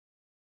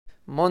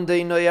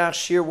Monday Noyach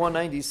Shir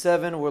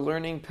 197. We're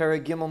learning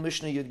Perek Gimel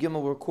Mishnah Yud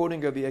Gimel. We're quoting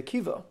Rabbi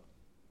Akiva.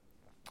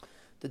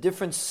 The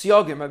different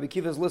siyagim. Rabbi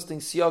Akiva is listing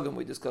siyagim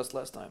we discussed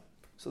last time.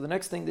 So the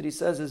next thing that he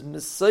says is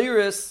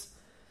Mesiris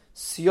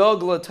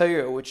Siyag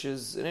LaTorah, which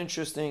is an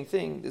interesting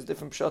thing. There's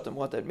different pshatim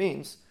what that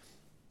means.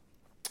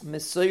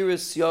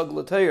 Mesiris Siyag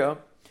LaTorah,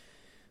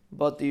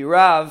 but the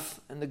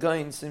Rav and the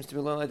Gain seems to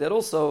be learning like that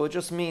also. It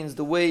just means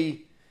the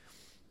way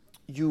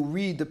you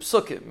read the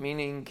psukim,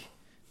 meaning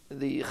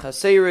the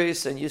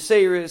Chaseris and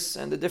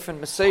Yeseris and the different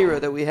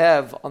Meseira that we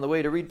have on the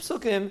way to read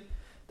psukim.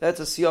 That's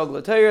a Siyag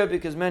LaTorah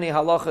because many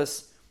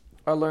halachas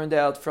are learned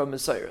out from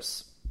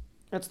Meseiris.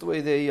 That's the way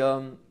they,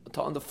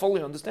 to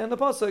fully understand the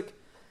pasuk,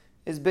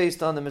 is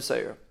based on the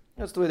Meseira.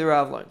 That's the way the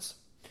Rav learns.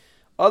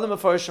 Other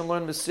Mefarshim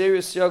learn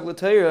Meseiris Siyag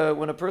LaTorah.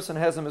 When a person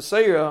has a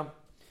Meseira,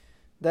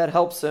 that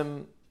helps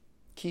him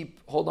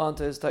hold on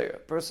to his Torah. A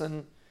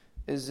person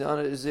is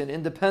an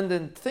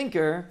independent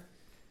thinker,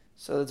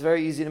 so it's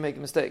very easy to make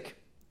a mistake.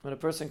 When a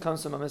person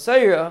comes from a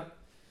Meseira,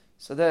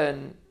 so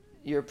then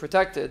you're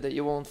protected that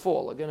you won't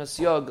fall. Again, a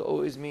Siyag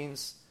always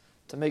means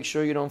to make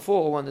sure you don't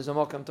fall when there's a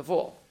makam to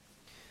fall.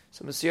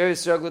 So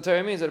Meseiris Siyag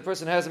LaTorah means that a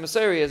person has a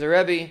Meseira, he has a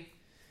Rebbe,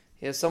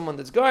 he has someone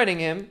that's guarding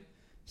him.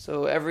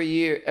 So every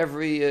year,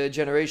 every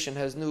generation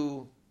has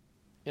new,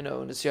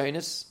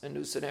 nisyanis and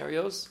new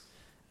scenarios,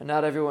 and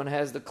not everyone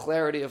has the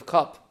clarity of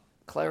cup,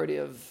 clarity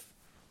of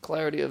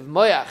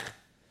moyach,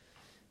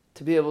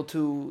 to be able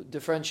to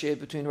differentiate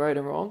between right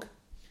and wrong.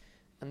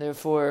 And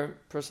therefore,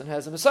 a person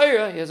has a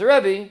Meseira, he has a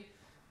Rebbe,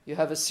 you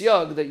have a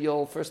siyag that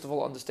you'll first of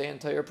all understand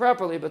Torah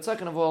properly, but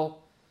second of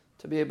all,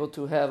 to be able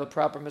to have a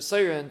proper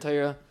Meseira in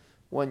Torah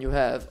when you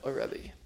have a Rebbe.